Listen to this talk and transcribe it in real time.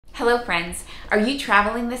Hello friends, are you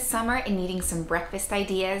traveling this summer and needing some breakfast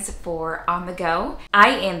ideas for on the go? I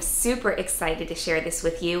am super excited to share this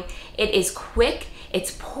with you. It is quick,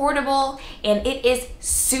 it's portable, and it is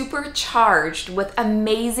supercharged with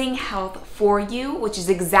amazing health for you, which is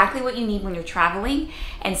exactly what you need when you're traveling.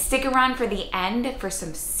 And stick around for the end for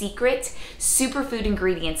some secret superfood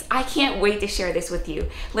ingredients. I can't wait to share this with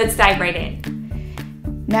you. Let's dive right in.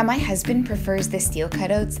 Now my husband prefers the steel cut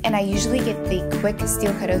oats, and I usually get the quick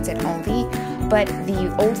steel cut oats at Aldi, but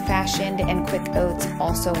the old-fashioned and quick oats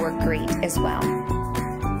also work great as well.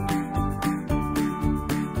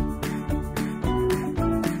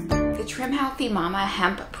 The Trim Healthy Mama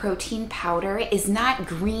hemp protein powder is not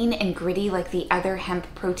green and gritty like the other hemp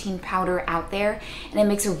protein powder out there, and it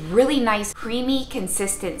makes a really nice creamy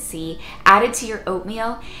consistency added to your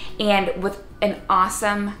oatmeal and with an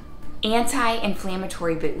awesome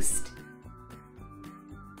anti-inflammatory boost.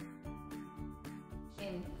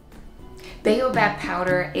 Baobab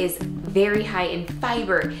powder is very high in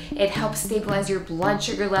fiber. It helps stabilize your blood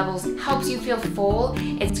sugar levels, helps you feel full.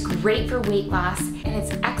 It's great for weight loss, and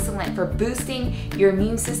it's excellent for boosting your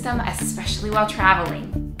immune system, especially while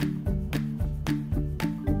traveling.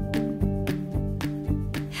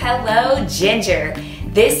 Hello, ginger.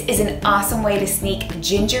 This is an awesome way to sneak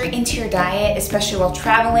ginger into your diet, especially while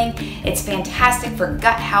traveling. It's fantastic for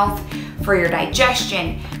gut health, for your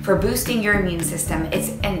digestion, for boosting your immune system. It's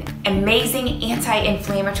an amazing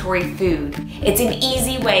anti-inflammatory food. It's an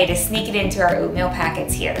easy way to sneak it into our oatmeal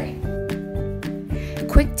packets here.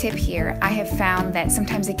 Quick tip here, I have found that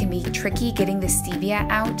sometimes it can be tricky getting the stevia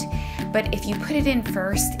out, but if you put it in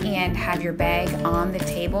first and have your bag on the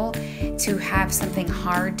table to have something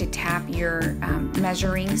hard to tap your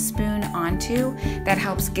measuring spoon onto, that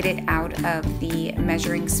helps get it out of the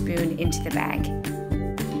measuring spoon into the bag.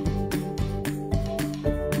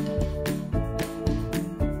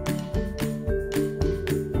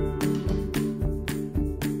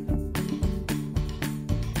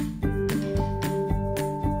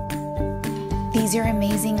 These are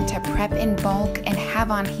amazing to prep in bulk and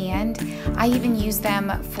have on hand. I even use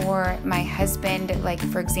them for my husband, like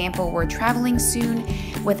for example, we're traveling soon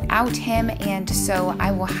without him, and so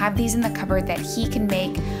I will have these in the cupboard that he can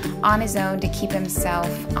make on his own to keep himself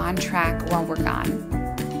on track while we're gone.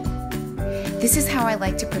 This is how I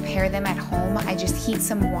like to prepare them at home. I just heat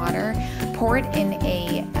some water, pour it in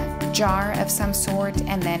a jar of some sort,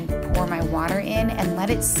 and then pour my water in and let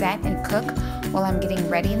it set and cook while I'm getting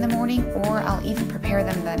ready in the morning, or I'll even prepare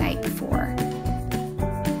them the night before.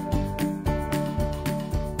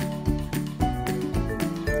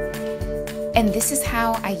 And this is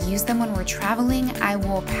how I use them when we're traveling. I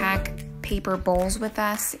will pack paper bowls with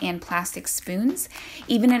us and plastic spoons.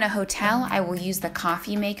 Even in a hotel, I will use the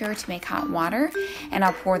coffee maker to make hot water, and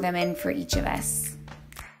I'll pour them in for each of us.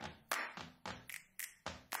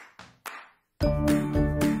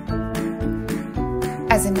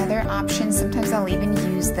 As another option, sometimes I'll even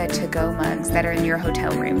use the to-go mugs that are in your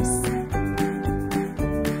hotel rooms.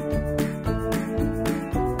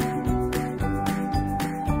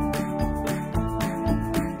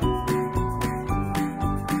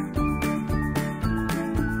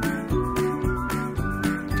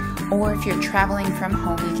 Or if you're traveling from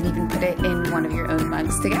home, you can even put it in one of your own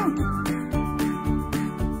mugs to go.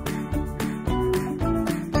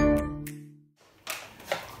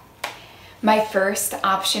 My first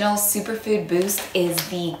optional superfood boost is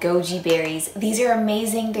the goji berries. These are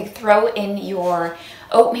amazing to throw in your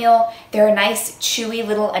oatmeal. They're a nice chewy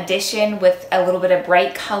little addition with a little bit of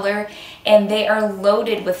bright color, and they are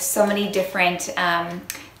loaded with so many different,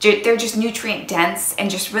 they're just nutrient dense and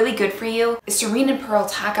just really good for you. Serene and Pearl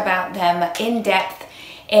talk about them in depth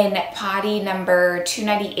in potty number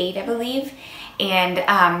 298, I believe.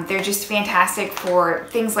 And they're just fantastic for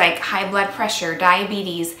things like high blood pressure,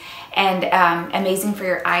 diabetes, and amazing for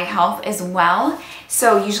your eye health as well.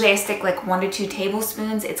 So usually I stick like 1 to 2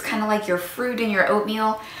 tablespoons. It's kind of like your fruit in your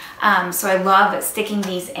oatmeal. So I love sticking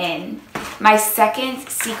these in. My second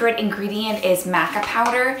secret ingredient is maca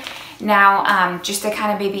powder. Now, just to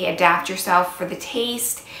kind of maybe adapt yourself for the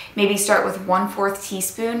taste, maybe start with 1/4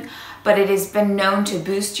 teaspoon, but it has been known to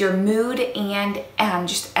boost your mood and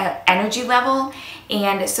just energy level.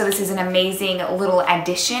 And so this is an amazing little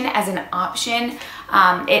addition as an option.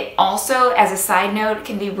 It also, as a side note,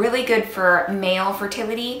 can be really good for male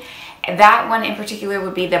fertility. That one in particular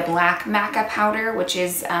would be the black maca powder, which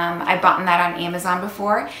is, I've bought that on Amazon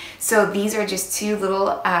before. So these are just 2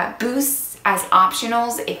 little boosts as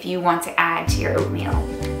optionals if you want to add to your oatmeal.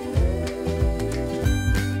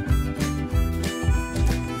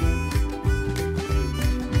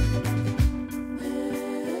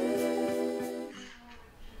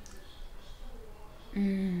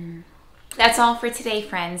 That's all for today,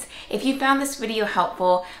 friends. If you found this video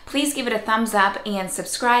helpful, please give it a thumbs up and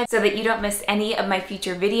subscribe so that you don't miss any of my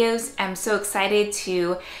future videos. I'm so excited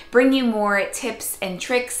to bring you more tips and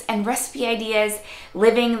tricks and recipe ideas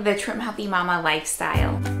living the Trim Healthy Mama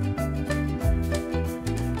lifestyle.